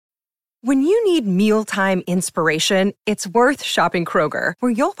When you need mealtime inspiration, it's worth shopping Kroger,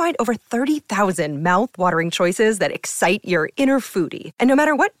 where you'll find over 30,000 mouth-watering choices that excite your inner foodie. And no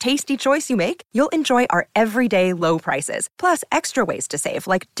matter what tasty choice you make, you'll enjoy our everyday low prices, plus extra ways to save,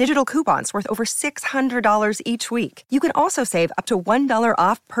 like digital coupons worth over $600 each week. You can also save up to $1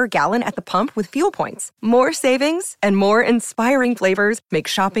 off per gallon at the pump with fuel points. More savings and more inspiring flavors make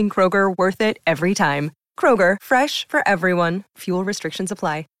shopping Kroger worth it every time. Kroger, fresh for everyone. Fuel restrictions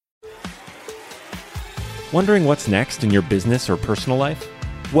apply. Wondering what's next in your business or personal life?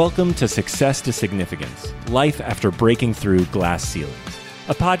 Welcome to Success to Significance, Life After Breaking Through Glass Ceilings,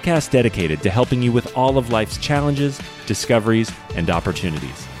 a podcast dedicated to helping you with all of life's challenges, discoveries, and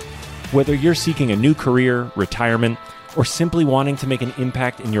opportunities. Whether you're seeking a new career, retirement, or simply wanting to make an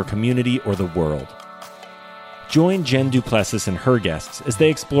impact in your community or the world. Join Jen Duplessis and her guests as they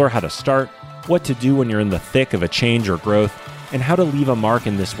explore how to start, what to do when you're in the thick of a change or growth, and how to leave a mark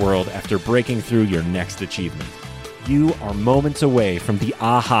in this world after breaking through your next achievement. You are moments away from the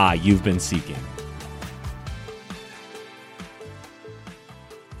aha you've been seeking.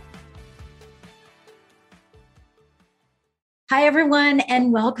 Hi, everyone,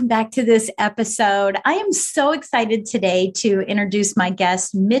 and welcome back to this episode. I am so excited today to introduce my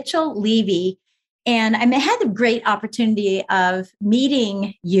guest, Mitchell Levy. And I had the great opportunity of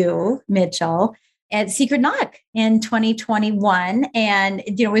meeting you, Mitchell, at Secret Knock in 2021. And,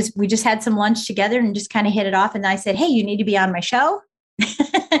 we just had some lunch together and just kind of hit it off. And I said, hey, you need to be on my show.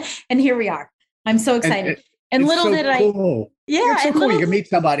 And here we are. I'm so excited. And little so did cool. It's so cool. You can meet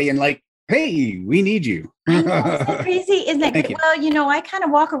somebody and like, hey, we need you. I know, it's so crazy, isn't it? Well, I kind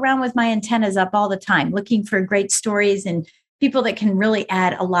of walk around with my antennas up all the time, looking for great stories and people that can really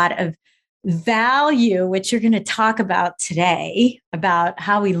add a lot of value, which you're going to talk about today, about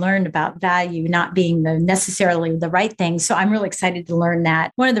how we learned about value not being necessarily the right thing. So I'm really excited to learn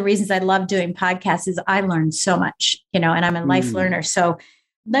that. One of the reasons I love doing podcasts is I learn so much, and I'm a life learner. So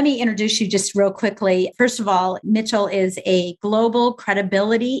let me introduce you just real quickly. First of all, Mitchell is a global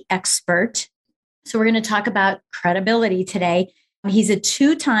credibility expert. So we're going to talk about credibility today. He's a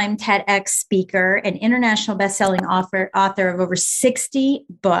 2-time TEDx speaker, an international best-selling author of over 60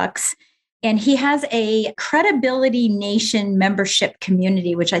 books. And he has a Credibility Nation membership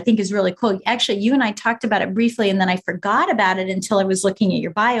community, which I think is really cool. Actually, you and I talked about it briefly, and then I forgot about it until I was looking at your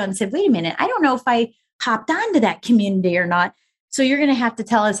bio and said, wait a minute, I don't know if I hopped onto that community or not. So you're going to have to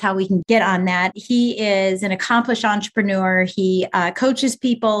tell us how we can get on that. He is an accomplished entrepreneur. He coaches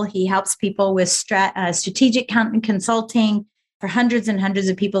people. He helps people with strategic consulting for hundreds and hundreds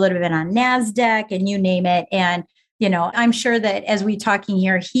of people that have been on NASDAQ and you name it. And I'm sure that as we're talking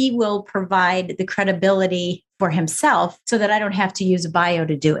here, he will provide the credibility for himself so that I don't have to use a bio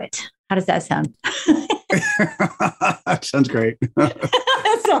to do it. How does that sound? Sounds great.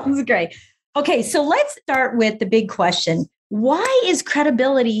 That sounds great. Okay, so let's start with the big question. Why is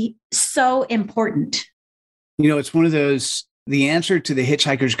credibility so important? It's one of those, the answer to the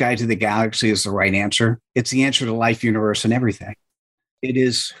Hitchhiker's Guide to the Galaxy is the right answer. It's the answer to life, universe, and everything. It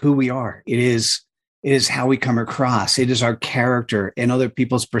is who we are. It is how we come across. It is our character and other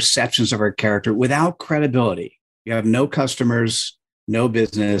people's perceptions of our character. Without credibility, you have no customers, no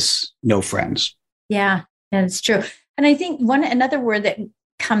business, no friends. Yeah, that's true. And I think another word that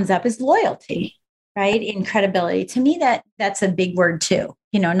comes up is loyalty, right? In credibility. To me, that's a big word too.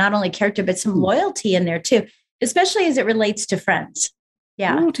 Not only character, but some loyalty in there too, especially as it relates to friends.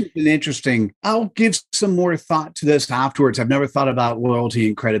 Yeah. Loyalty has been interesting. I'll give some more thought to this afterwards. I've never thought about loyalty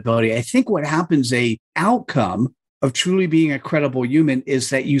and credibility. I think what happens, a outcome of truly being a credible human, is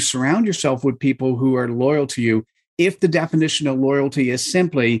that you surround yourself with people who are loyal to you. If the definition of loyalty is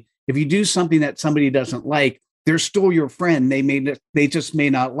simply, if you do something that somebody doesn't like, they're still your friend. They just may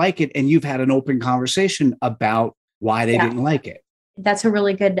not like it. And you've had an open conversation about why they didn't like it. That's a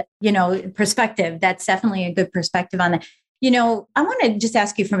really good, perspective. That's definitely a good perspective on that. I want to just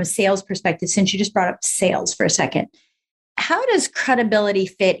ask you from a sales perspective, since you just brought up sales for a second. How does credibility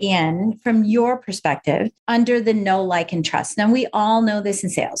fit in from your perspective under the know, like, and trust? Now, we all know this in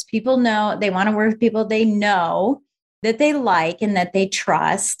sales. People know they want to work with people they know, that they like, and that they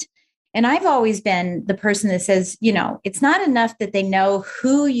trust. And I've always been the person that says, it's not enough that they know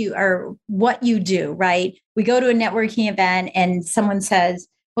who you are, what you do, right? We go to a networking event and someone says,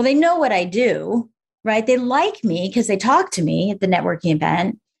 well, they know what I do. Right? They like me because they talk to me at the networking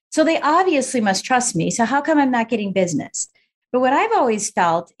event. So they obviously must trust me. So how come I'm not getting business? But what I've always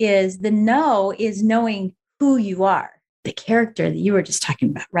felt is the know is knowing who you are, the character that you were just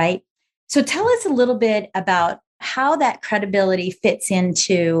talking about, right? So tell us a little bit about how that credibility fits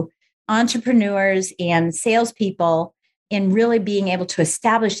into entrepreneurs and salespeople in really being able to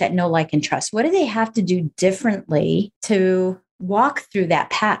establish that know, like, and trust? What do they have to do differently to walk through that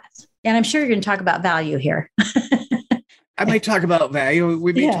path? And I'm sure you're going to talk about value here. I might talk about value.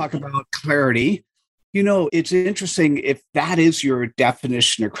 We may talk about clarity. It's interesting. If that is your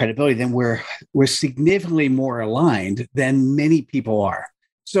definition of credibility, then we're significantly more aligned than many people are.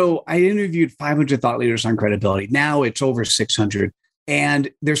 So I interviewed 500 thought leaders on credibility. Now it's over 600. And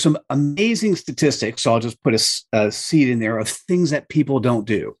there's some amazing statistics. So I'll just put a seed in there of things that people don't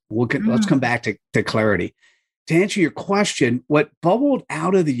do. Let's come back to clarity. To answer your question, what bubbled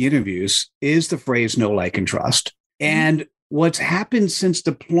out of the interviews is the phrase know, like, and trust. And what's happened since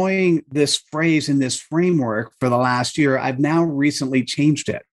deploying this phrase in this framework for the last year, I've now recently changed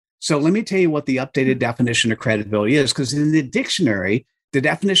it. So let me tell you what the updated definition of credibility is, because in the dictionary, the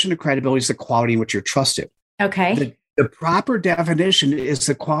definition of credibility is the quality in which you're trusted. Okay. The proper definition is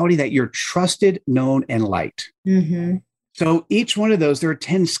the quality that you're trusted, known, and liked. Mm-hmm. So each one of those, there are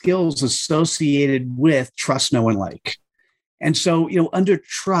 10 skills associated with trust, know, and like. And so, under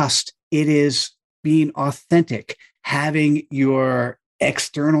trust, it is being authentic, having your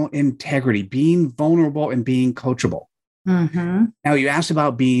external integrity, being vulnerable, and being coachable. Mm-hmm. Now, you asked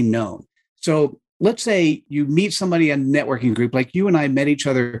about being known. So let's say you meet somebody in a networking group, like you and I met each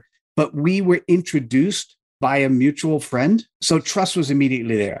other, but we were introduced by a mutual friend. So trust was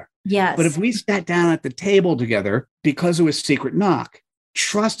immediately there. Yes. But if we sat down at the table together, because it was secret knock,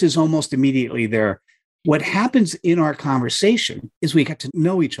 trust is almost immediately there. What happens in our conversation is we get to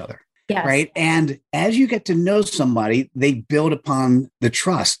know each other. Yes. Right. And as you get to know somebody, they build upon the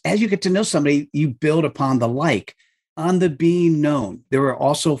trust. As you get to know somebody, you build upon the like. On the being known, there are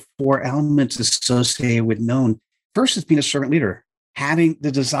also 4 elements associated with known. First is being a servant leader, having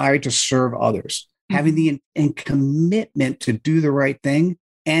the desire to serve others, having the commitment to do the right thing.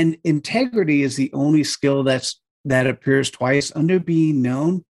 And integrity is the only skill that appears twice. Under being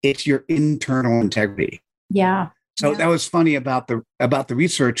known, it's your internal integrity. Yeah. So that was funny about the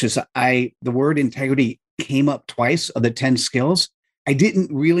research is the word integrity came up twice of the 10 skills. I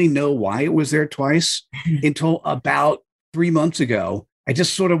didn't really know why it was there twice until about 3 months ago. I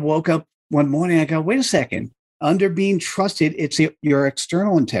just sort of woke up one morning. I go, wait a second. Under being trusted, it's your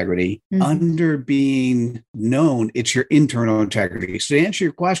external integrity. Mm-hmm. Under being known, it's your internal integrity. So to answer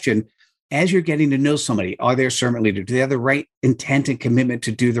your question, as you're getting to know somebody, are they a servant leader? Do they have the right intent and commitment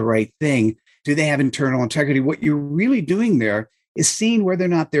to do the right thing? Do they have internal integrity? What you're really doing there is seeing whether or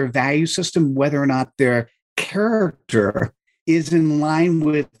not their value system, whether or not their character is in line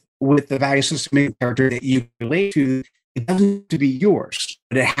with the value system and character that you relate to. It doesn't have to be yours,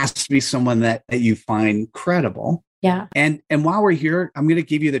 but it has to be someone that you find credible. Yeah. And while we're here, I'm going to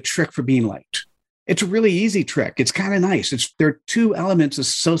give you the trick for being liked. It's a really easy trick. It's kind of nice. There are 2 elements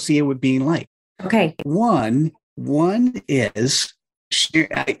associated with being liked. Okay. One is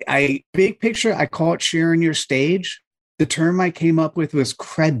big picture. I call it sharing your stage. The term I came up with was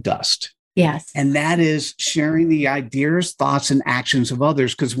cred dust. Yes. And that is sharing the ideas, thoughts, and actions of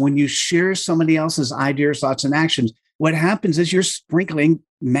others. Because when you share somebody else's ideas, thoughts, and actions, what happens is you're sprinkling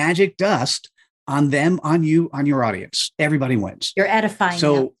magic dust on them, on you, on your audience. Everybody wins. You're edifying.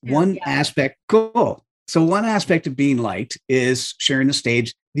 So one aspect, cool. So one aspect of being liked is sharing the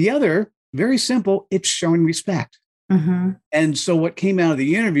stage. The other, very simple, it's showing respect. Mm-hmm. And so what came out of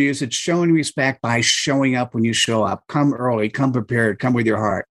the interviews, it's showing respect by showing up when you show up. Come early, come prepared, come with your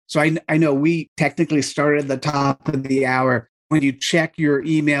heart. So I know we technically started at the top of the hour. When you check your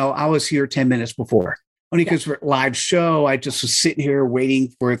email, I was here 10 minutes before. Only because for a live show, I just was sitting here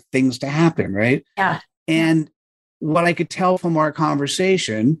waiting for things to happen, right? Yeah. And what I could tell from our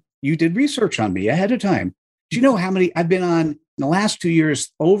conversation, you did research on me ahead of time. Do you know how many I've been on in the last 2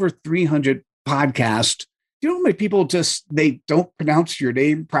 years, over 300 podcasts? Do you know how many people they don't pronounce your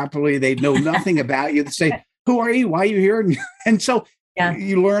name properly? They know nothing about you. They say, who are you? Why are you here? And so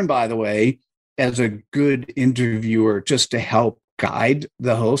you learn, by the way, as a good interviewer, just to help guide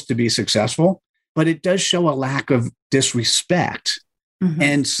the host to be successful. But it does show a lack of disrespect. Mm-hmm.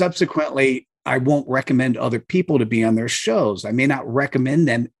 And subsequently, I won't recommend other people to be on their shows. I may not recommend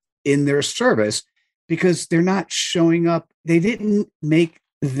them in their service because they're not showing up. They didn't make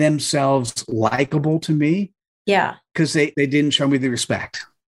themselves likable to me. Yeah. Because they didn't show me the respect.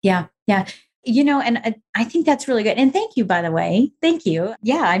 Yeah. Yeah. And I think that's really good. And thank you, by the way. Thank you.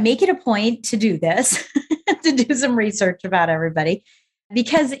 Yeah. I make it a point to do this, to do some research about everybody.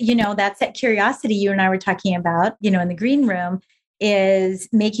 Because, that's that curiosity you and I were talking about, in the green room, is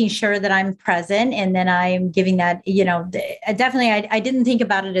making sure that I'm present. And then I'm giving that, definitely, I didn't think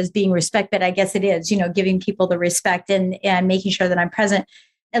about it as being respect, but I guess it is, giving people the respect and making sure that I'm present.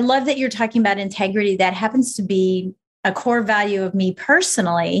 I love that you're talking about integrity. That happens to be a core value of me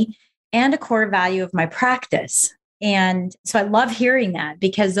personally and a core value of my practice. And so I love hearing that,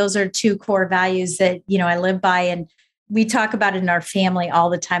 because those are two core values that, I live by, and we talk about it in our family all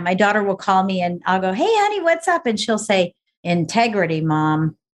the time. My daughter will call me and I'll go, "Hey, honey, what's up?" And she'll say, "Integrity,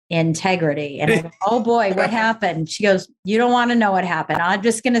 Mom, integrity." And I go, "Oh boy, what happened?" She goes, "You don't want to know what happened. I'm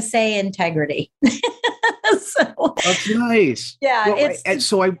just going to say integrity." So, that's nice. Yeah. Well,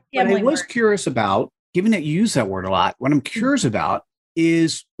 I was curious about, given that you use that word a lot, what I'm curious about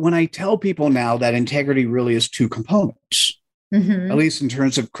is when I tell people now that integrity really is two components, at least in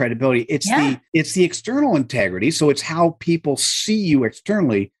terms of credibility. It's the external integrity. So it's how people see you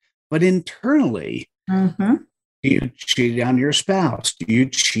externally, but internally, do you cheat on your spouse? Do you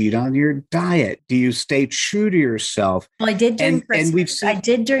cheat on your diet? Do you stay true to yourself? Well, I did during Christmas. I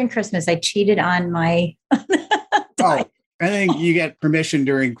did during Christmas. I cheated on my diet. I think you get permission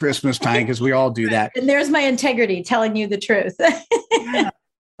during Christmas time, because we all do that. And there's my integrity telling you the truth. Yeah.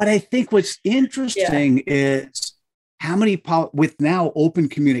 But I think what's interesting is how many, with now open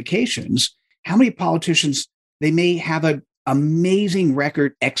communications, how many politicians, they may have an amazing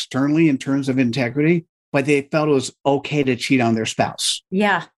record externally in terms of integrity, but they felt it was okay to cheat on their spouse.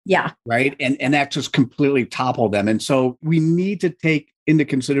 Yeah. Yeah. Right. And that just completely toppled them. And so we need to take into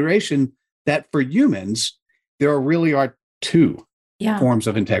consideration that for humans, there really are two forms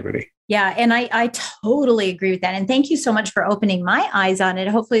of integrity. Yeah. And I totally agree with that. And thank you so much for opening my eyes on it.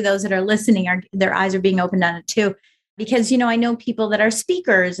 Hopefully those that are listening, their eyes are being opened on it too. Because, I know people that are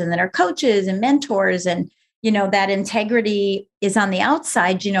speakers and that are coaches and mentors, and, that integrity is on the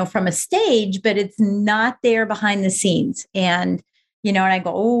outside, from a stage, but it's not there behind the scenes. And, and I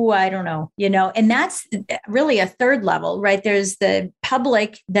go, "Oh, I don't know, and that's really a third level, right? There's the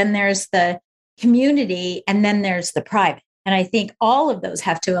public, then there's the community, and then there's the private. And I think all of those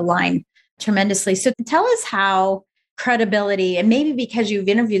have to align tremendously. So tell us how credibility, and maybe because you've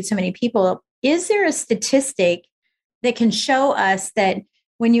interviewed so many people, is there a statistic that can show us that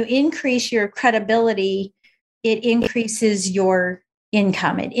when you increase your credibility, it increases your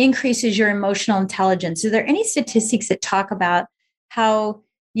income, it increases your emotional intelligence? Are there any statistics that talk about how,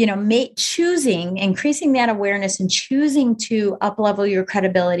 choosing, increasing that awareness and choosing to up-level your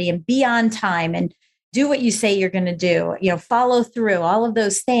credibility and be on time and do what you say you're going to do, follow through, all of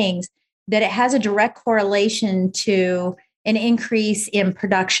those things, that it has a direct correlation to an increase in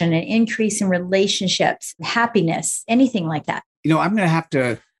production, an increase in relationships, happiness, anything like that? I'm going to have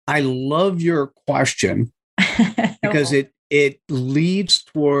to, I love your question because it leads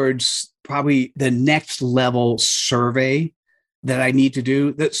towards probably the next level survey that I need to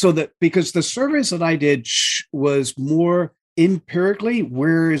do. Because the surveys that I did was more empirically,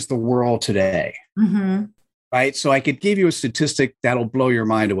 where is the world today? Right. So I could give you a statistic that'll blow your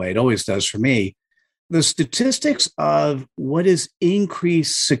mind away. It always does for me. The statistics of what is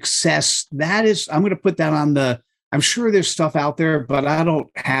increased success, I'm going to put that on I'm sure there's stuff out there, but I don't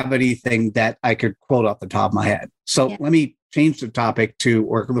have anything that I could quote off the top of my head. So let me change the topic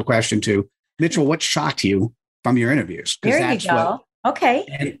or the question to, Mitchell, what shocked you from your interviews? There you go.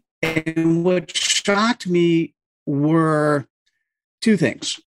 Okay. And what shocked me were two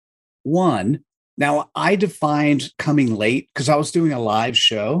things. One, now I defined coming late because I was doing a live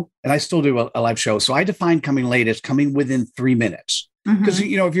show, and I still do a live show. So I defined coming late as coming within 3 minutes. Because,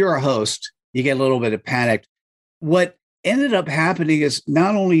 if you're a host, you get a little bit of panic. What ended up happening is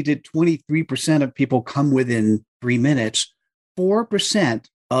not only did 23% of people come within 3 minutes, 4%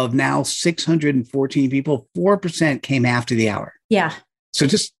 of now 614 people, 4% came after the hour. Yeah. So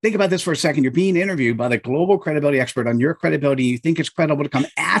just think about this for a second. You're being interviewed by the global credibility expert on your credibility. You think it's credible to come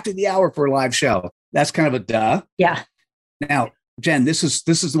after the hour for a live show. That's kind of a duh. Yeah. Now, Jen, this is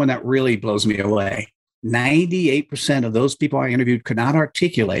the one that really blows me away. 98% of those people I interviewed could not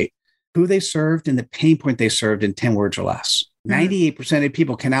articulate who they served and the pain point they served in 10 words or less. 98% of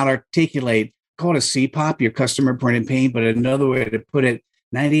people cannot articulate, call it a CPOP, your customer point in pain, but another way to put it,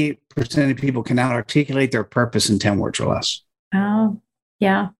 98% of people cannot articulate their purpose in 10 words or less. Oh,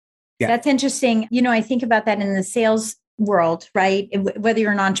 yeah. That's interesting. I think about that in the sales world, right? Whether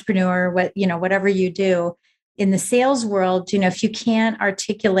you're an entrepreneur, whatever you do in the sales world, if you can't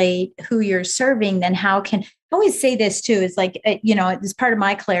articulate who you're serving, then how can, I always say this too, is like, it's part of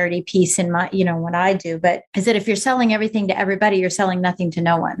my clarity piece in my, what I do, but is that if you're selling everything to everybody, you're selling nothing to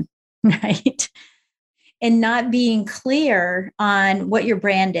no one, right? And not being clear on what your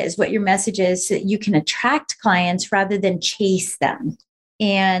brand is, what your message is, so that you can attract clients rather than chase them.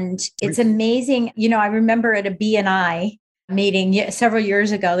 And it's amazing. I remember at a BNI meeting several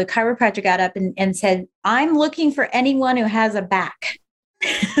years ago, the chiropractor got up and said, "I'm looking for anyone who has a back."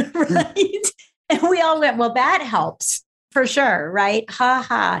 Right. And we all went, well, that helps for sure, right? Ha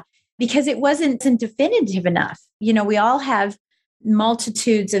ha. Because it wasn't definitive enough. We all have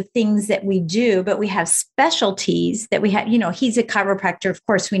multitudes of things that we do, but we have specialties that we have. He's a chiropractor. Of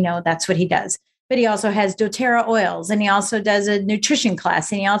course, we know that's what he does. But he also has doTERRA oils, and he also does a nutrition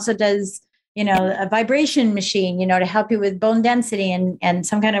class, and he also does, a vibration machine, to help you with bone density and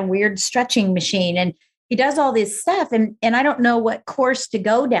some kind of weird stretching machine. And he does all this stuff. And I don't know what course to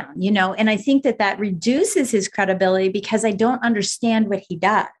go down, and I think that reduces his credibility because I don't understand what he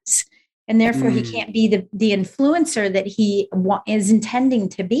does. And therefore, he can't be the influencer that he is intending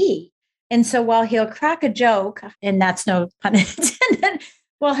to be. And so while he'll crack a joke, and that's no pun intended,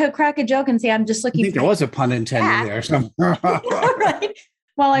 well, he'll crack a joke and say, I'm just looking I think there was a pun intended there somewhere. Right.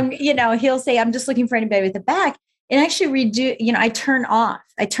 Well, he'll say, I'm just looking for anybody with a back. And actually I turned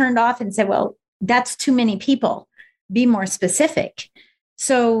off and said, well, that's too many people. Be more specific.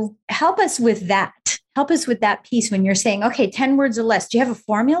 So help us with that. Help us with that piece when you're saying, okay, 10 words or less. Do you have a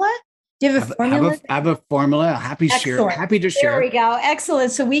formula? Do you have a formula? I have a formula. Happy to share. There we go.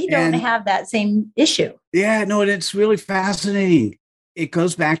 Excellent. So we don't have that same issue. Yeah, no, it's really fascinating. It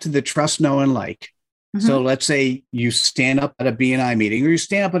goes back to the trust, know, and like. Mm-hmm. So let's say you stand up at a BNI meeting, or you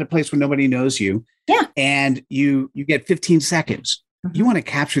stand up at a place where nobody knows you. Yeah. And you get 15 seconds. Mm-hmm. You want to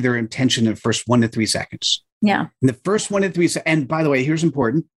capture their intention in the first 1 to 3 seconds. Yeah. In the first 1 to 3 seconds. And by the way, here's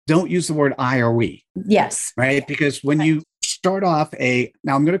important. Don't use the word I or we. Yes. Right. Because when you start off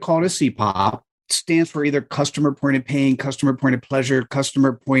now I'm going to call it a CPOP. It stands for either customer point of pain, customer point of pleasure,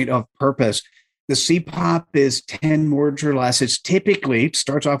 customer point of purpose. The CPOP is 10 words or less. It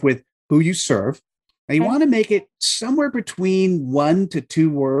starts off with who you serve. Now you want to make it somewhere between 1 to 2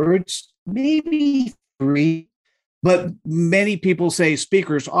 words, maybe 3. But many people say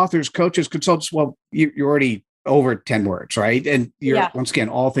speakers, authors, coaches, consultants. Well, you're already over 10 words, right? And you're once again,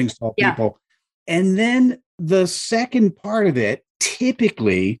 all things to all people. And then the second part of it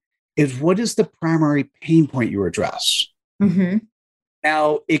typically is, what is the primary pain point you address? Mm-hmm.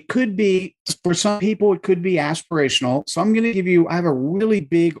 Now, it could be, for some people, it could be aspirational. So I'm going to give you, I have a really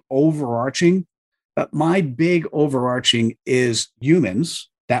big overarching, but my big overarching is humans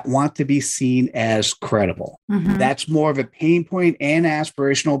that want to be seen as credible. Mm-hmm. That's more of a pain point and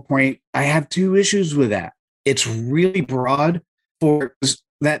aspirational point. I have 2 issues with that. It's really broad.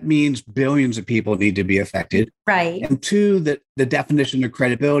 That means billions of people need to be affected. Right. And 2, that the definition of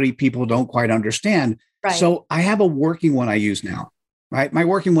credibility, people don't quite understand. Right. So I have a working one I use now, right? My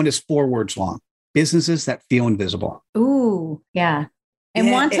working one is 4 words long. Businesses that feel invisible. Ooh, yeah.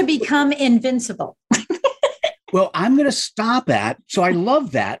 And want to become invincible. Well, I'm going to stop at, so I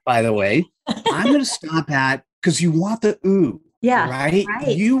love that, by the way. I'm going to stop at, because you want the ooh. Yeah. Right?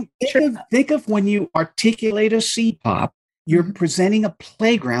 You think of when you articulate a CPOP, you're presenting a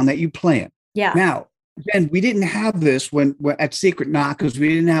playground that you play in. Yeah. Now, Ben, we didn't have this when at Secret Knock, because we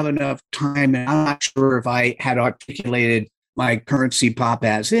didn't have enough time. And I'm not sure if I had articulated my current CPOP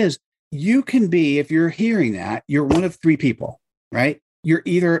as is. You can be, if you're hearing that, you're one of 3 people, right? You're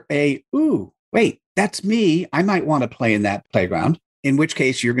either ooh, wait, that's me. I might want to play in that playground, in which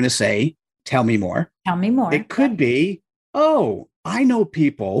case you're going to say, tell me more. Tell me more. It could be, oh, I know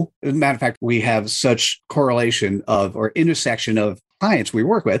people. As a matter of fact, we have such correlation or intersection of clients we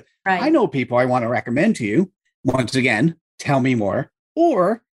work with. Right. I know people I want to recommend to you. Once again, tell me more.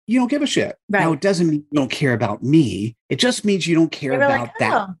 Or you don't give a shit. Right. Now, it doesn't mean you don't care about me. It just means you don't care about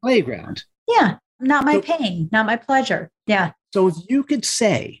that playground. Yeah. Not my pain, not my pleasure. Yeah. So if you could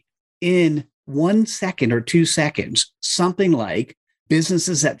say in 1 second or 2 seconds, something like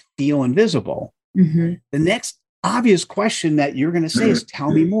businesses that feel invisible, the next obvious question that you're going to say is,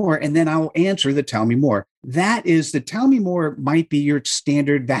 tell me more. And then I'll answer the tell me more. That is, the tell me more might be your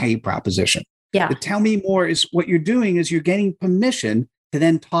standard value proposition. Yeah. The tell me more is what you're doing is you're getting permission to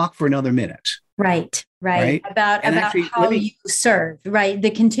then talk for another minute. Right. About actually, how you serve, right?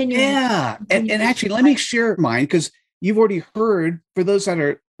 The continuing. Yeah. And actually, let me share mine, because you've already heard, for those that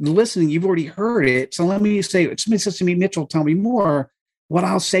are listening, you've already heard it. So let me say, somebody says to me, Mitchell, tell me more. What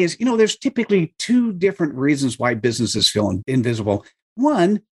I'll say is, there's typically 2 different reasons why businesses feel invisible.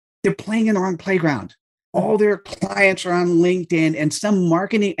 One, they're playing in the wrong playground. All their clients are on LinkedIn, and some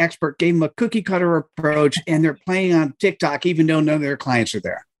marketing expert gave them a cookie cutter approach, and they're playing on TikTok, even though none of their clients are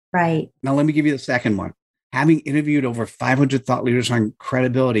there. Right. Now, let me give you the second one. Having interviewed over 500 thought leaders on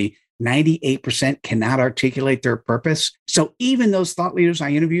credibility, 98% cannot articulate their purpose. So even those thought leaders I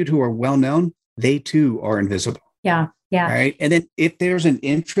interviewed who are well-known, they too are invisible. Yeah. Yeah. Right. And then if there's an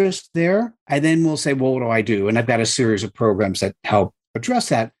interest there, I then will say, well, what do I do? And I've got a series of programs that help address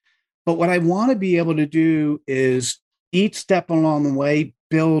that. But what I want to be able to do is each step along the way,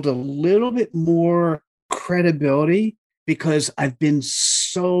 build a little bit more credibility because I've been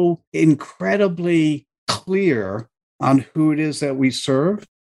so incredibly clear on who it is that we serve.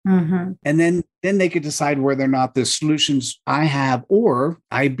 Mm-hmm. And then they could decide whether or not the solutions I have, or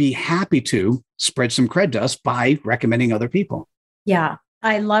I'd be happy to spread some cred dust by recommending other people. Yeah.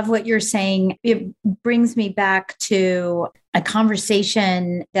 I love what you're saying. It brings me back to a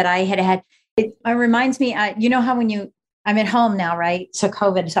conversation that I had. It reminds me, you know how I'm at home now, right? So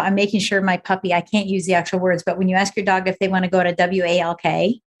COVID. So I'm making sure my puppy, I can't use the actual words, but when you ask your dog if they want to go to WALK,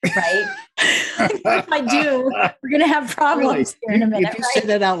 right? If I do, we're going to have problems here in a minute. If you say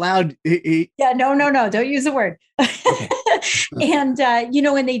that out loud. Yeah, no. Don't use the word. Okay. And,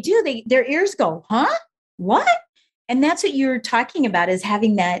 when they do, their ears go, huh? What? And that's what you're talking about, is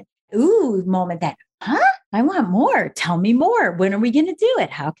having that ooh moment, that, huh? I want more. Tell me more. When are we going to do it?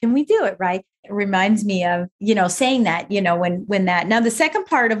 How can we do it? Right. It reminds me of, saying that, when that. Now, the second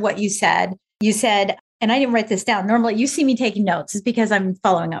part of what you said, and I didn't write this down. Normally you see me taking notes. It's because I'm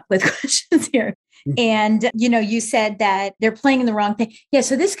following up with questions here. And, you said that they're playing the wrong thing. Yeah.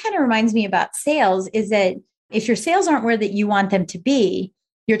 So this kind of reminds me about sales, is that if your sales aren't where that you want them to be,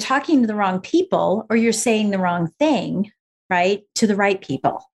 you're talking to the wrong people, or you're saying the wrong thing, right? To the right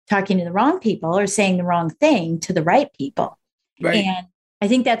people. Talking to the wrong people or saying the wrong thing to the right people. Right. And I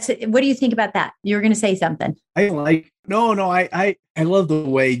think what do you think about that? You were going to say something. I love the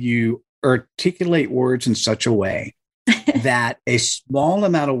way you articulate words in such a way that a small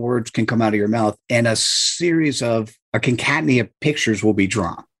amount of words can come out of your mouth and a series of a concatenated of pictures will be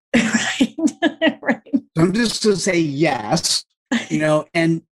drawn. Right. Right. So I'm just to say yes,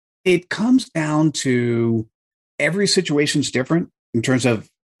 and it comes down to every situation's different in terms of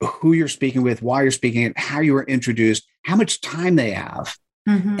who you're speaking with, why you're speaking it, how you were introduced, how much time they have.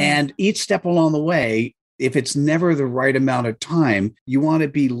 Mm-hmm. And each step along the way, if it's never the right amount of time, you want to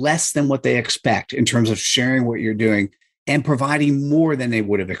be less than what they expect in terms of sharing what you're doing and providing more than they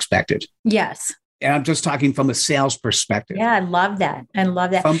would have expected. Yes. And I'm just talking from a sales perspective. Yeah, I love that.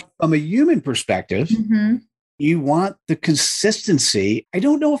 From a human perspective, mm-hmm. You want the consistency. I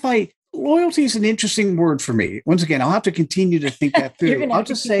don't know if loyalty is an interesting word for me. Once again, I'll have to continue to think that through. I'll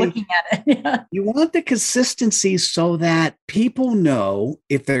just say, looking at it. Yeah. You want the consistency so that people know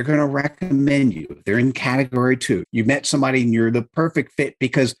if they're going to recommend you. If they're in category 2. You met somebody and you're the perfect fit,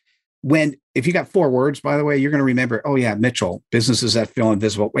 because if you got 4 words, by the way, you're going to remember, oh yeah, Mitchell, businesses that feel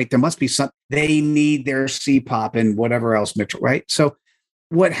invisible. Wait, there must be they need their CPOP and whatever else, Mitchell, right? So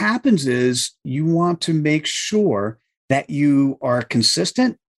what happens is you want to make sure that you are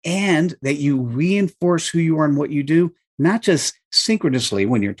consistent and that you reinforce who you are and what you do, not just synchronously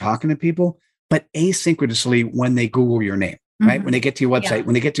when you're talking to people, but asynchronously when they Google your name, right? Mm-hmm. When they get to your website,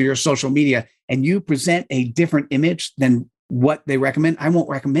 when they get to your social media, and you present a different image than what they recommend. I won't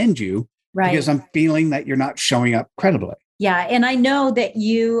recommend you, right? Because I'm feeling that you're not showing up credibly. Yeah. And I know that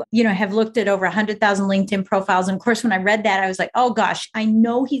you have looked at over 100,000 LinkedIn profiles. And of course, when I read that, I was like, oh gosh, I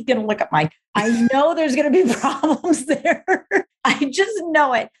know he's going to look at I know there's going to be problems there. I just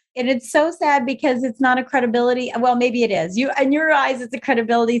know it. And it's so sad because it's not a credibility. Well, maybe it is. In your eyes, it's a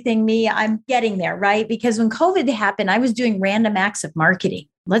credibility thing. Me, I'm getting there, right? Because when COVID happened, I was doing random acts of marketing.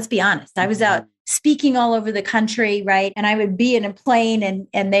 Let's be honest. I was out speaking all over the country, right? And I would be in a plane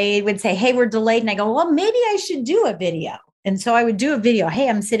and they would say, hey, we're delayed. And I go, well, maybe I should do a video. And so I would do a video. Hey,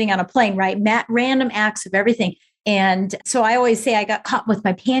 I'm sitting on a plane, right? Random acts of everything. And so I always say I got caught with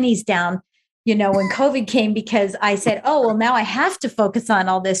my panties down, when COVID came, because I said, oh, well, now I have to focus on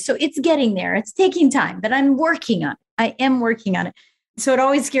all this. So it's getting there. It's taking time, but I'm working on it. I am working on it. So it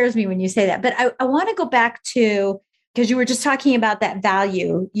always scares me when you say that. But I want to go back to, because you were just talking about that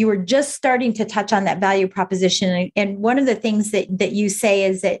value. You were just starting to touch on that value proposition. And one of the things that you say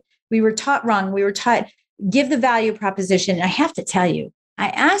is that we were taught wrong. We were taught, give the value proposition. And I have to tell you, I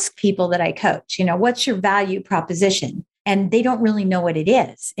ask people that I coach, what's your value proposition? And they don't really know what it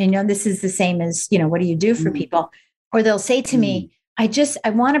is. And, this is the same as, what do you do for people? Or they'll say to me, I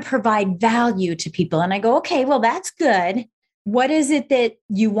want to provide value to people. And I go, okay, well, that's good. What is it that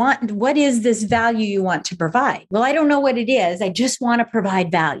you want? What is this value you want to provide? Well, I don't know what it is. I just want to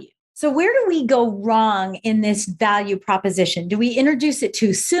provide value. So where do we go wrong in this value proposition? Do we introduce it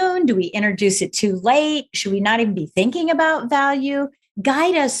too soon? Do we introduce it too late? Should we not even be thinking about value?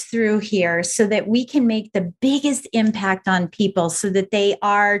 Guide us through here so that we can make the biggest impact on people so that they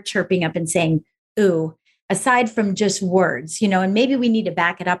are chirping up and saying, ooh, aside from just words, and maybe we need to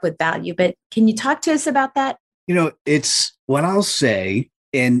back it up with value. But can you talk to us about that? It's what I'll say.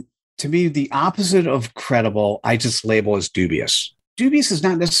 And to me, the opposite of credible, I just label as dubious. Dubious is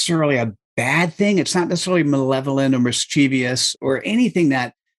not necessarily a bad thing. It's not necessarily malevolent or mischievous or anything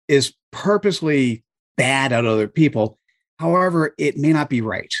that is purposely bad at other people. However, it may not be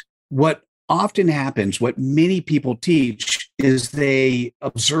right. What often happens, what many people teach, is they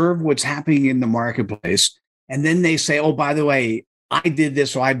observe what's happening in the marketplace. And then they say, oh, by the way, I did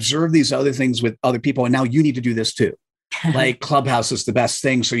this, so I observed these other things with other people, and now you need to do this too. Like Clubhouse is the best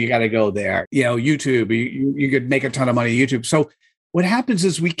thing, so you got to go there. YouTube, you could make a ton of money on YouTube. So what happens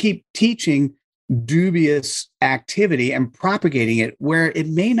is we keep teaching dubious activity and propagating it where it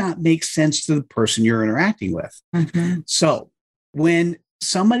may not make sense to the person you're interacting with. Mm-hmm. So when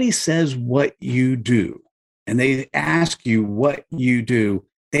somebody says what you do and they ask you what you do,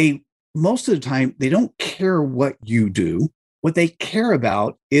 most of the time, they don't care what you do. What they care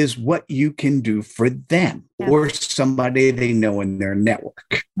about is what you can do for them or somebody they know in their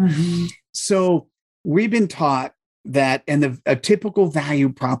network. Mm-hmm. So we've been taught that, and a typical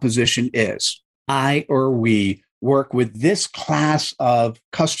value proposition is, I or we work with this class of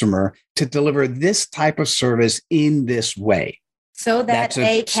customer to deliver this type of service in this way. So that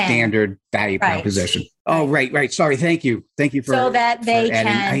they can. Standard value proposition. Oh, right. Sorry. Thank you for so that they can.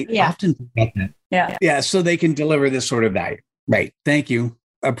 I often forget that. Yeah. So they can deliver this sort of value. Right. Thank you.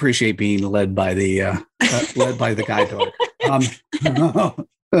 Appreciate being led by the guide dog.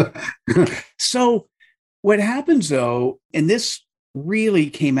 So what happens though, and this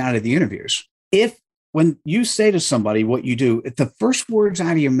really came out of the interviews, when you say to somebody what you do, if the first words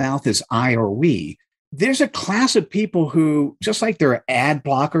out of your mouth is I or we, there's a class of people who, just like there are ad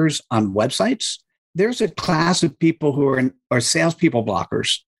blockers on websites, there's a class of people who are salespeople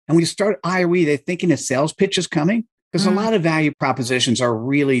blockers. And when you start I or we, they're thinking a sales pitch is coming, because a lot of value propositions are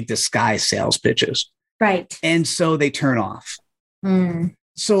really disguised sales pitches. Right. And so they turn off. Mm.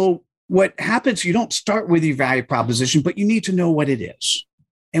 So what happens, you don't start with your value proposition, but you need to know what it is.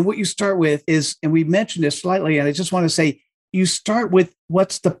 And what you start with is, and we mentioned this slightly, and I just want to say, you start with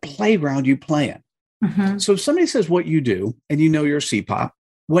what's the playground you play in. Mm-hmm. So if somebody says what you do, and you know you're a CPOP,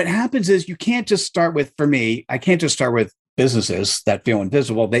 what happens is you can't just start with, for me, I can't just start with businesses that feel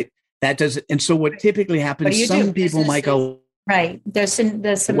invisible. That does. And so what typically happens, some people might go, right. There's some,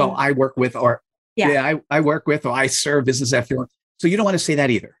 well, I work with, or I work with, or I serve business that feel. So you don't want to say that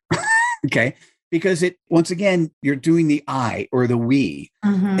either. Okay. Because once again, you're doing the I or the we.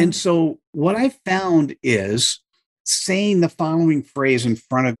 Mm-hmm. And so what I found is saying the following phrase in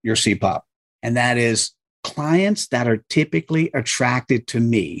front of your CPOP, and that is, clients that are typically attracted to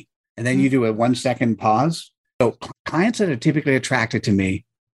me. And then you do a 1 second pause. So clients that are typically attracted to me,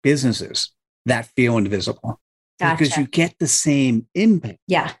 businesses that feel invisible. Gotcha. Because you get the same impact.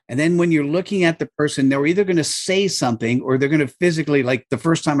 Yeah. And then when you're looking at the person, they're either going to say something or they're going to physically, like the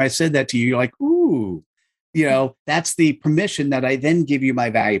first time I said that to you, you're like, ooh, that's the permission that I then give you my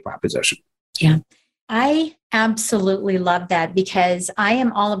value proposition. Yeah. I absolutely love that, because I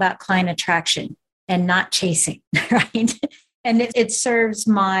am all about client attraction and not chasing, right? And it serves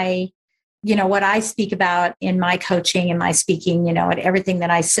my, what I speak about in my coaching and my speaking, and everything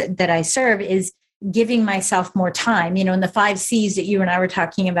that I serve is giving myself more time, and the 5 C's that you and I were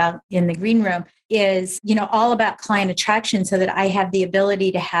talking about in the green room is, all about client attraction, so that I have the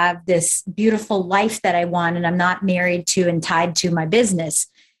ability to have this beautiful life that I want, and I'm not married to and tied to my business.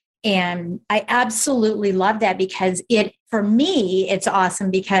 And I absolutely love that, because for me, it's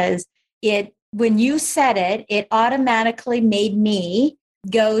awesome, because when you said it automatically made me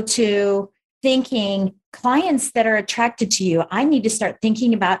go to thinking, clients that are attracted to you, I need to start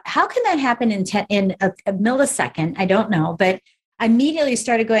thinking about how can that happen in a millisecond? I don't know, but I immediately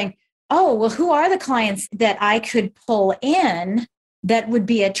started going, oh, well, who are the clients that I could pull in that would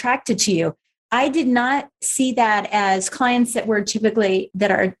be attracted to you? I did not see that as clients that are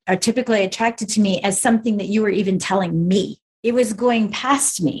typically attracted to me as something that you were even telling me. It was going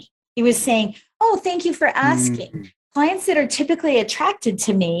past me. It was saying, oh, thank you for asking. Mm-hmm. Clients that are typically attracted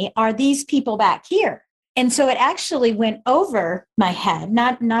to me are these people back here. And so it actually went over my head,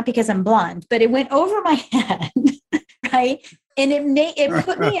 not because I'm blonde, but it went over my head, right? And it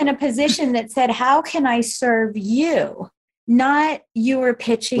put me in a position that said, how can I serve you? Not you were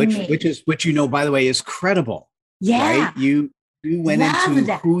pitching me. Which, by the way, is credible. Yeah. Right? You went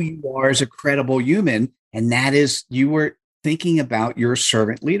into who you are as a credible human. And that is, you were thinking about your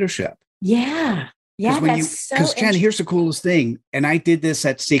servant leadership. Yeah. Yeah. Because Jen, here's the coolest thing. And I did this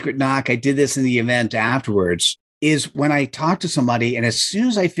at Secret Knock. I did this in the event afterwards, is when I talked to somebody, and as soon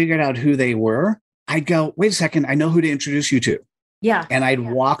as I figured out who they were, I'd go, wait a second, I know who to introduce you to. Yeah. And I'd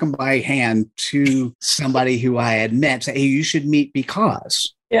walk them by hand to somebody who I had met, say, hey, you should meet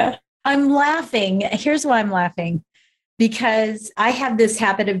because. Yeah. I'm laughing. Here's why I'm laughing. because I have this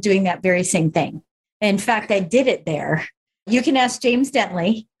habit of doing that very same thing. In fact, I did it there. You can ask James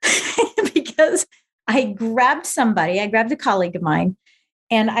Dentley because I grabbed a colleague of mine,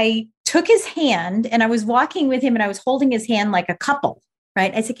 and I took his hand, and I was walking with him, and I was holding his hand like a couple,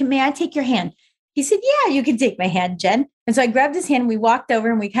 right? I said, may I take your hand? He said, yeah, you can take my hand, Jen. And so I grabbed his hand and we walked over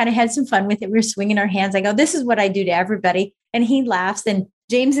and we kind of had some fun with it. We were swinging our hands. I go, this is what I do to everybody. And he laughs, and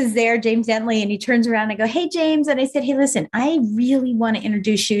James is there, James Dentley, and he turns around and I go, hey, James. And I said, hey, listen, I really want to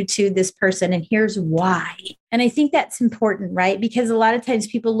introduce you to this person, and here's why. And I think that's important, right? Because a lot of times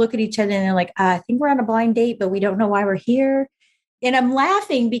people look at each other and they're like, I think we're on a blind date, but we don't know why we're here. And I'm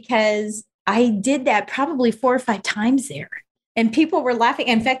laughing because I did that probably 4 or 5 times there. And people were laughing.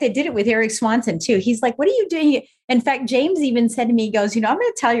 In fact, I did it with Eric Swanson too. He's like, what are you doing here? In fact, James even said to me, he goes, I'm going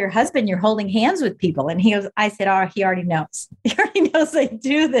to tell your husband you're holding hands with people. And I said, oh, he already knows. He already knows I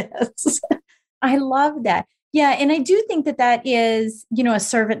do this. I love that. Yeah. And I do think that is, a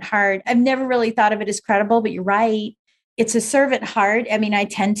servant heart. I've never really thought of it as credible, but you're right. It's a servant heart. I mean, I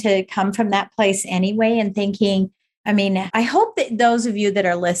tend to come from that place anyway, and thinking, I hope that those of you that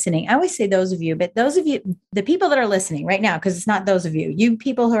are listening, I always say those of you, but those of you, the people that are listening right now, because it's not those of you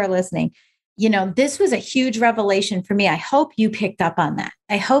people who are listening, this was a huge revelation for me. I hope you picked up on that.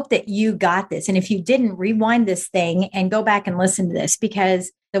 I hope that you got this. And if you didn't, rewind this thing and go back and listen to this,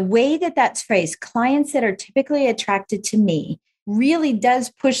 because the way that that's phrased, clients that are typically attracted to me, really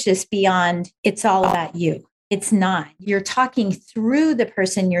does push this beyond it's all about you. It's not. You're talking through the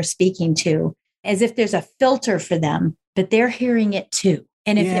person you're speaking to, as if there's a filter for them, but they're hearing it too.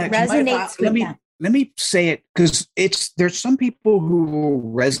 And if it resonates with them. Let me say it, because there's some people who will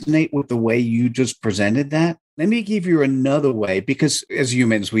resonate with the way you just presented that. Let me give you another way, because as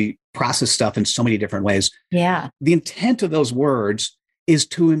humans, we process stuff in so many different ways. Yeah. The intent of those words is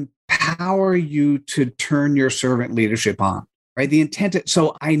to empower you to turn your servant leadership on, right? The intent.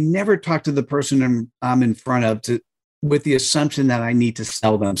 So I never talk to the person I'm in front of with the assumption that I need to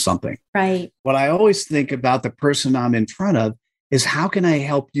sell them something. Right. What I always think about the person I'm in front of is, how can I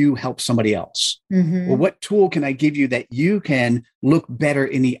help you help somebody else? Mm-hmm. Well, what tool can I give you that you can look better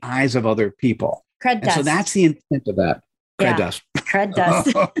in the eyes of other people? Cred dust. So that's the intent of that. Cred dust. Cred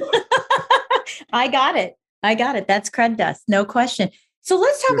dust. I got it. That's cred dust. No question. So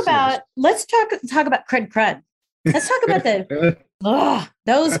let's talk about crud. Let's talk about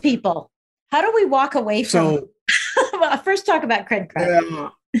those people. How do we walk away from well, first talk about cred.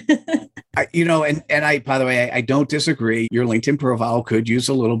 I, by the way, I don't disagree. Your LinkedIn profile could use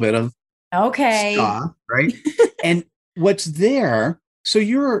a little bit of stuff, right? And what's there? So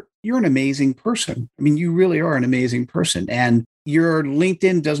you're an amazing person. You really are an amazing person, and your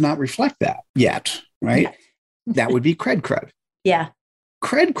LinkedIn does not reflect that yet, right? Yeah. That would be crud. Yeah.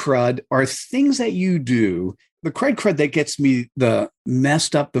 Crud are things that you do. The crud that gets me the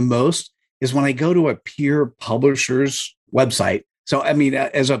messed up the most is when I go to a peer publisher's website. So,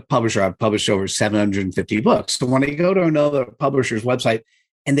 as a publisher, I've published over 750 books. So when I go to another publisher's website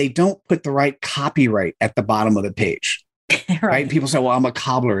and they don't put the right copyright at the bottom of the page, right? People say, well, I'm a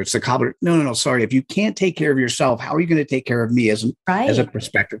cobbler. It's the cobbler. No. Sorry. If you can't take care of yourself, how are you going to take care of me as a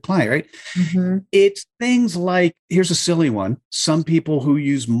prospective client, right? Mm-hmm. It's things like, here's a silly one. Some people who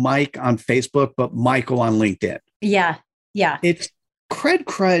use Mike on Facebook, but Michael on LinkedIn. Yeah. Yeah. It's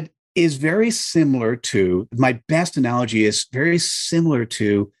crud is very similar to, my best analogy is very similar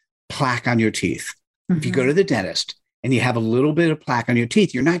to plaque on your teeth. Mm-hmm. If you go to the dentist and you have a little bit of plaque on your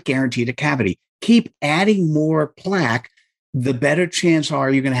teeth, you're not guaranteed a cavity. Keep adding more plaque, the better chance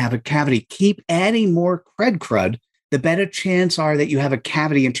are you're going to have a cavity. Keep adding more crud, the better chance are that you have a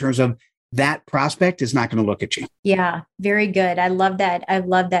cavity in terms of that prospect is not going to look at you. Yeah, very good. I love that. I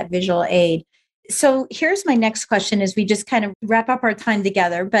love that visual aid. So here's my next question as we just kind of wrap up our time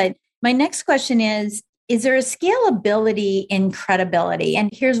together. But my next question is there a scalability in credibility? And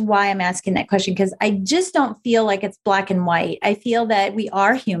here's why I'm asking that question, because I just don't feel like it's black and white. I feel that we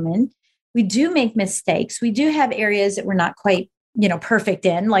are human. We do make mistakes. We do have areas that we're not quite, perfect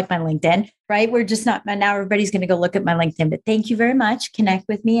in, like my LinkedIn, right? We're just not, now everybody's going to go look at my LinkedIn, but thank you very much. Connect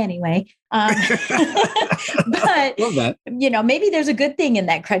with me anyway. But, love that. Maybe there's a good thing in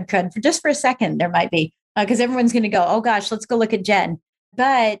that crud for a second, there might be, because everyone's going to go, oh gosh, let's go look at Jen.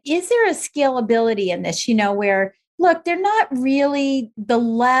 But is there a scalability in this, where, look, they're not really the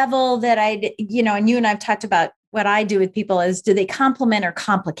level that and you and I've talked about what I do with people is, do they complement or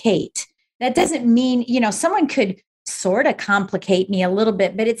complicate? That doesn't mean, someone could sort of complicate me a little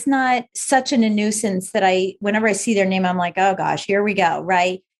bit, but it's not such a nuisance that whenever I see their name, I'm like, oh gosh, here we go.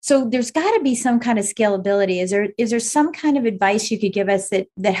 Right. So there's got to be some kind of scalability. Is there some kind of advice you could give us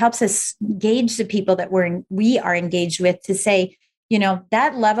that helps us gauge the people that we are engaged with to say,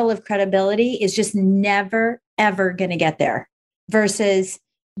 that level of credibility is just never, ever going to get there versus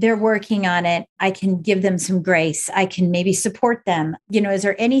they're working on it. I can give them some grace. I can maybe support them. Is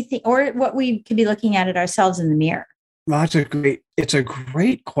there anything or what we could be looking at it ourselves in the mirror? Well, it's a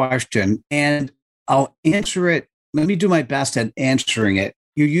great question. And I'll answer it. Let me do my best at answering it.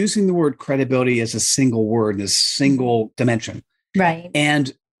 You're using the word credibility as a single word, in a single dimension. Right.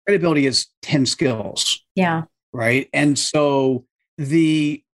 And credibility is 10 skills. Yeah. Right. And so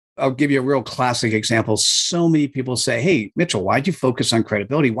I'll give you a real classic example. So many people say, hey, Mitchell, why'd you focus on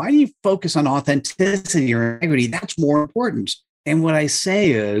credibility? Why do you focus on authenticity or integrity? That's more important. And what I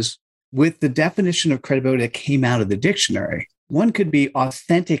say is, with the definition of credibility that came out of the dictionary, one could be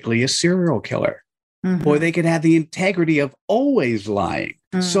authentically a serial killer, or they could have the integrity of always lying.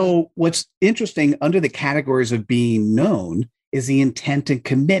 So what's interesting under the categories of being known is the intent and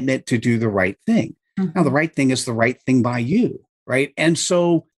commitment to do the right thing. Now, the right thing is the right thing by you, right? And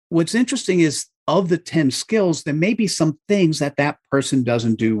so what's interesting is of the 10 skills, there may be some things that person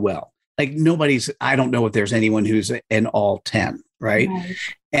doesn't do well. Like I don't know if there's anyone who's in all 10, right?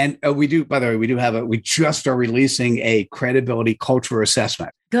 And we we just are releasing a credibility culture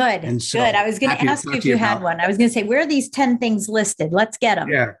assessment. Good. And so good. I was going to ask you if you had one. I was going to say, where are these 10 things listed? Let's get them.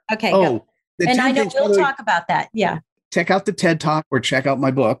 Yeah. Okay. Oh, and I know we'll talk about that. Yeah. Check out the TED Talk or check out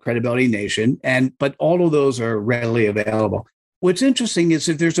my book, Credibility Nation. But all of those are readily available. What's interesting is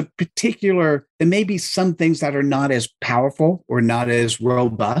if there's there may be some things that are not as powerful or not as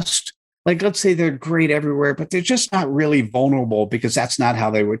robust. Like, let's say they're great everywhere, but they're just not really vulnerable because that's not how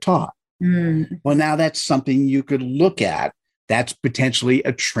they were taught. Well, now that's something you could look at. That's potentially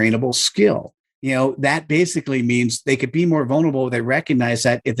a trainable skill. That basically means they could be more vulnerable. They recognize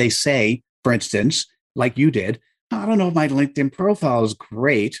that if they say, for instance, like you did, I don't know if my LinkedIn profile is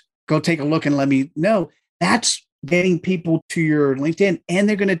great. Go take a look and let me know. That's getting people to your LinkedIn, and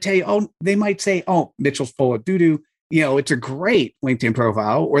they're going to tell you, they might say, Mitchell's full of doo-doo. It's a great LinkedIn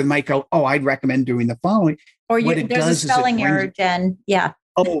profile, or they might go, I'd recommend doing the following. Or there's a spelling error, Jen. Yeah.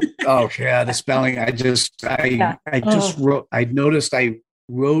 Yeah, the spelling. I noticed I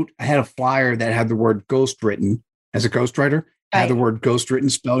had a flyer that had the word ghost written as a ghostwriter, had the word ghost written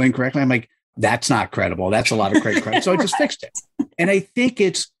spelled incorrectly. I'm like, that's not credible. That's a lot of credit. So I just fixed it. And I think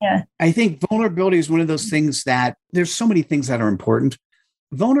I think vulnerability is one of those things that there's so many things that are important.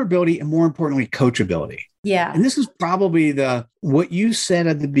 Vulnerability and, more importantly, coachability. Yeah. And this is probably what you said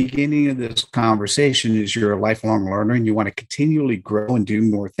at the beginning of this conversation is you're a lifelong learner and you want to continually grow and do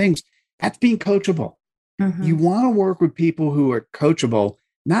more things. That's being coachable. You want to work with people who are coachable,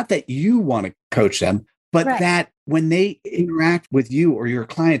 not that you want to coach them, but that when they interact with you or your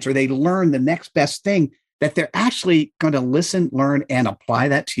clients, or they learn the next best thing, that they're actually going to listen, learn, and apply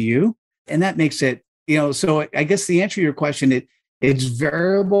that to you. And that makes it, so I guess the answer to your question, it's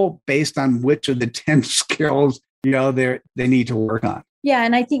variable based on which of the 10 skills, they need to work on. Yeah.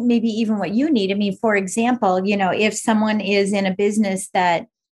 And I think maybe even what you need. I mean, for example, if someone is in a business that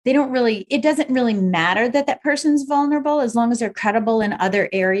it doesn't really matter that person's vulnerable as long as they're credible in other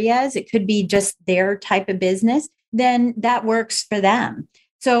areas. It could be just their type of business, then that works for them.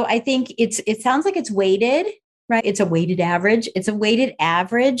 So I think it sounds like it's weighted, right? It's a weighted average. It's a weighted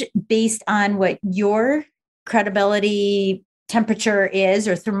average based on what your credibility temperature is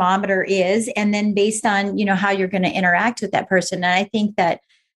or thermometer is, and then based on, how you're going to interact with that person. And I think that,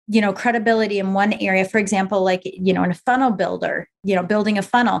 credibility in one area, for example, like, in a funnel builder, building a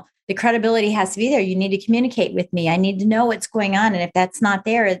funnel, the credibility has to be there. You need to communicate with me. I need to know what's going on. And if that's not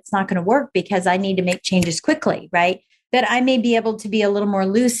there, it's not going to work because I need to make changes quickly, right? That I may be able to be a little more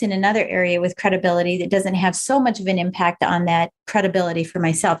loose in another area with credibility that doesn't have so much of an impact on that credibility for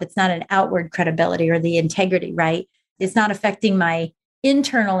myself. It's not an outward credibility or the integrity, right? It's not affecting my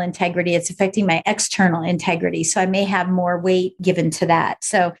internal integrity. It's affecting my external integrity. So I may have more weight given to that.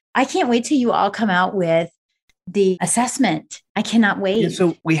 So I can't wait till you all come out with the assessment. I cannot wait. Yeah,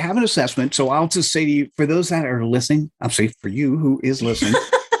 so we have an assessment. So I'll just say to you, for those that are listening, I'll say for you who is listening,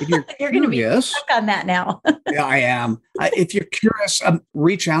 if you're going to be stuck on that now. Yeah, I am. If you're curious,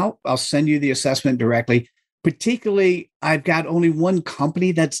 reach out. I'll send you the assessment directly. Particularly, I've got only one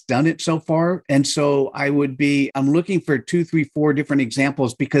company that's done it so far. And so I'm looking for 2, 3, 4 different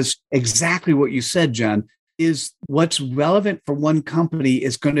examples, because exactly what you said, Jen, is what's relevant for one company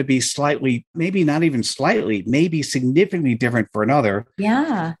is going to be slightly, maybe not even slightly, maybe significantly different for another.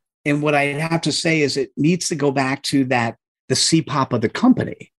 Yeah. And what I have to say is it needs to go back to the CPOP of the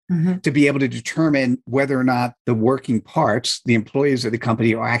company. to be able to determine whether or not the working parts, the employees of the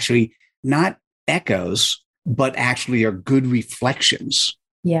company, are actually not echoes, but actually are good reflections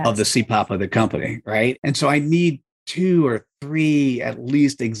of the CPOP of the company, right? And so I need 2 or 3 at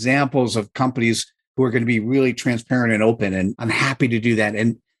least examples of companies who are going to be really transparent and open. And I'm happy to do that.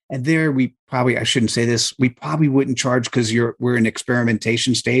 And there we probably, I shouldn't say this, we probably wouldn't charge because we're in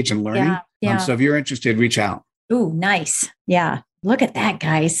experimentation stage and learning. So if you're interested, reach out. Ooh, nice. Yeah. Look at that,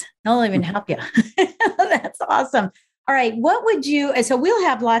 guys. They'll even help you. That's awesome. All right. What would you, so we'll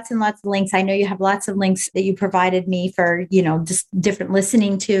have lots and lots of links. I know you have lots of links that you provided me for, just different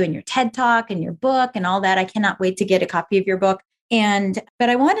listening to, and your TED Talk and your book and all that. I cannot wait to get a copy of your book. But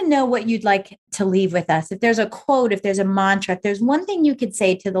I want to know what you'd like to leave with us. If there's a quote, if there's a mantra, if there's one thing you could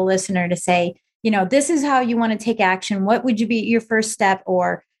say to the listener to say, this is how you want to take action. What would you be your first step?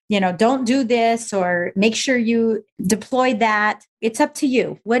 Or, don't do this, or make sure you deploy that. It's up to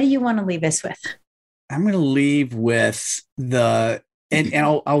you. What do you want to leave us with? I'm going to leave with and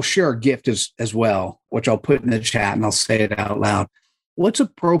I'll share a gift as well, which I'll put in the chat and I'll say it out loud. What's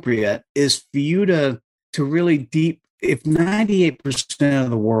appropriate is for you to really if 98% of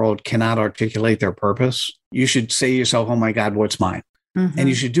the world cannot articulate their purpose, you should say to yourself, oh my God, what's mine? And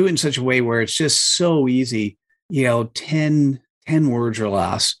you should do it in such a way where it's just so easy, 10 words or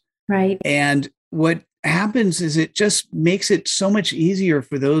less. Right. And what happens is it just makes it so much easier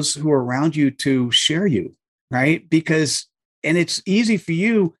for those who are around you to share you, right? And it's easy for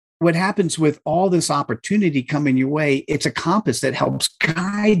you. What happens with all this opportunity coming your way, it's a compass that helps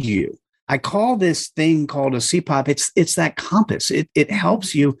guide you. I call this thing called a CPOP. It's that compass. It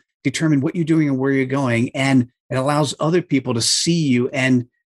helps you determine what you're doing and where you're going. And it allows other people to see you. And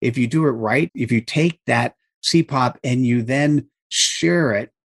if you do it right, if you take that CPOP and you then share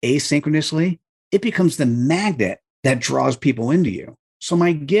it asynchronously, it becomes the magnet that draws people into you. So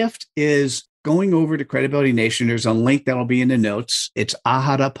my gift is going over to Credibility Nation. There's a link that'll be in the notes. It's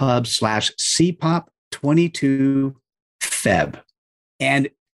aha.pub/CPOP22Feb. And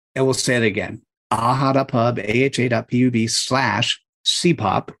I will say it again, aha.pub,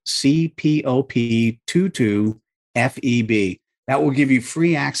 aha.pub/CPOP, CPOP22FEB. That will give you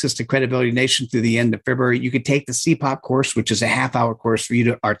free access to Credibility Nation through the end of February. You could take the CPOP course, which is a half-hour course for you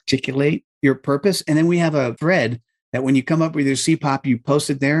to articulate your purpose. And then we have a thread that when you come up with your CPOP, you post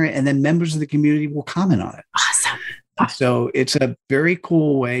it there, and then members of the community will comment on it. Awesome. So it's a very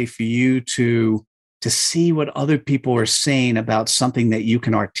cool way for you to see what other people are saying about something that you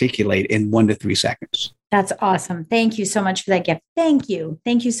can articulate in 1 to 3 seconds. That's awesome. Thank you so much for that gift. Thank you.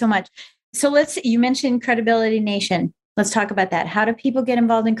 Thank you so much. So you mentioned Credibility Nation. Let's talk about that. How do people get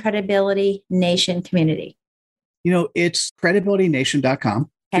involved in Credibility Nation community? It's credibilitynation.com.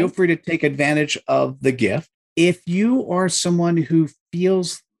 Okay. Feel free to take advantage of the gift. If you are someone who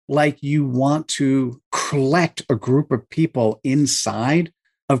feels like you want to collect a group of people inside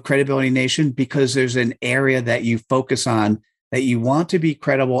of Credibility Nation because there's an area that you focus on, that you want to be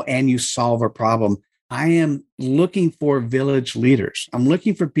credible and you solve a problem, I am looking for village leaders. I'm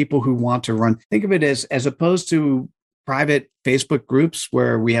looking for people who want to run. Think of it as opposed to private Facebook groups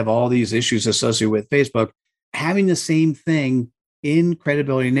where we have all these issues associated with Facebook, having the same thing in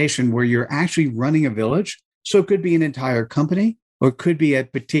Credibility Nation where you're actually running a village. So it could be an entire company or it could be a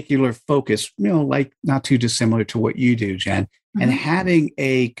particular focus, like not too dissimilar to what you do, Jen, and having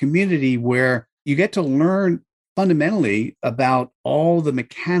a community where you get to learn fundamentally about all the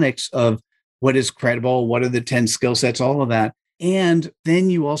mechanics of what is credible, what are the 10 skill sets, all of that. And then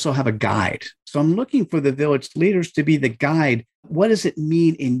you also have a guide. So I'm looking for the village leaders to be the guide. What does it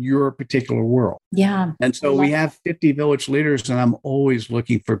mean in your particular world? Yeah. And so we have 50 village leaders, and I'm always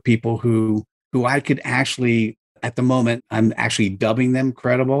looking for people who I could actually, at the moment, I'm actually dubbing them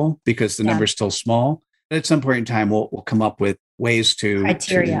credible because the number's still small. But at some point in time, we'll come up with ways to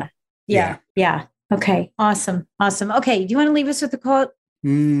criteria. Yeah. Okay. Awesome. Okay. Do you want to leave us with a quote?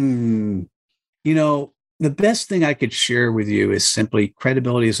 The best thing I could share with you is simply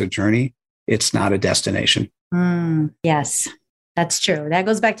credibility is a journey. It's not a destination. Yes, that's true. That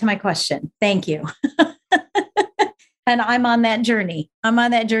goes back to my question. Thank you. And I'm on that journey. I'm on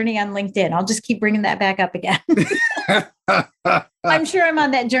that journey on LinkedIn. I'll just keep bringing that back up again. I'm sure I'm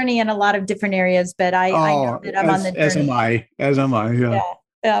on that journey in a lot of different areas, but I know that I'm on the journey. As am I.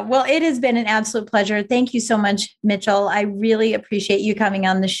 Yeah. Well, it has been an absolute pleasure. Thank you so much, Mitchell. I really appreciate you coming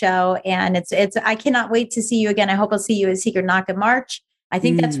on the show. And I cannot wait to see you again. I hope I'll see you at Secret Knock in March. I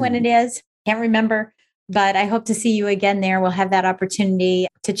think that's when it is. Can't remember. But I hope to see you again there. We'll have that opportunity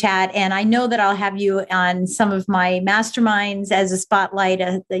to chat. And I know that I'll have you on some of my masterminds as a spotlight.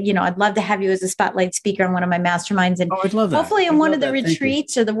 I'd love to have you as a spotlight speaker on one of my masterminds. And I'd love that. Hopefully in one of the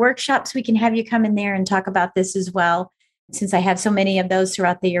retreats or the workshops, we can have you come in there and talk about this as well. Since I have so many of those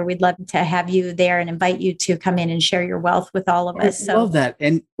throughout the year, we'd love to have you there and invite you to come in and share your wealth with all of us. I love that.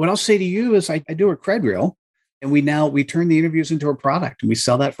 And what I'll say to you is I do a cred reel. And we turn the interviews into a product and we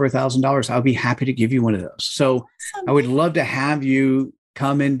sell that for $1,000. I'll be happy to give you one of those. So I would love to have you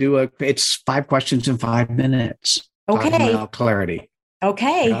come and it's 5 questions in 5 minutes. Okay. Clarity.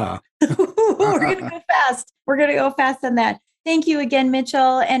 Okay. We're going to go fast. We're going to go fast on that. Thank you again,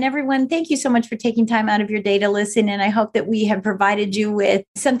 Mitchell. And everyone, thank you so much for taking time out of your day to listen. And I hope that we have provided you with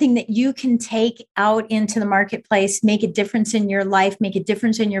something that you can take out into the marketplace, make a difference in your life, make a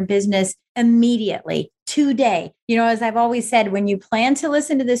difference in your business immediately, today. As I've always said, when you plan to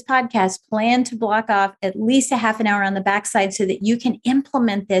listen to this podcast, plan to block off at least a half an hour on the backside so that you can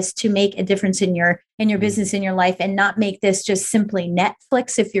implement this to make a difference in your business, in your life, and not make this just simply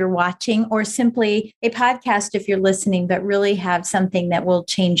Netflix if you're watching or simply a podcast if you're listening, but really have something that will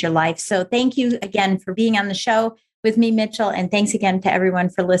change your life. So thank you again for being on the show with me, Mitchell. And thanks again to everyone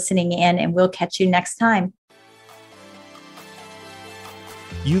for listening in, and we'll catch you next time.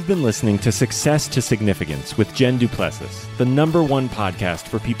 You've been listening to Success to Significance with Jen Duplessis, the #1 podcast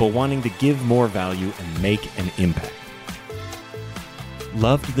for people wanting to give more value and make an impact.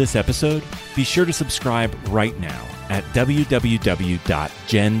 Loved this episode? Be sure to subscribe right now at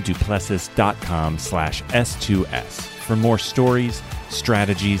www.jenduplessis.com/S2S for more stories,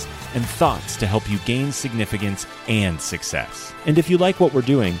 strategies, and thoughts to help you gain significance and success. And if you like what we're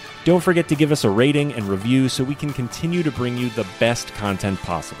doing, don't forget to give us a rating and review so we can continue to bring you the best content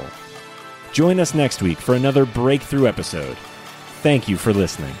possible. Join us next week for another breakthrough episode. Thank you for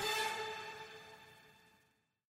listening.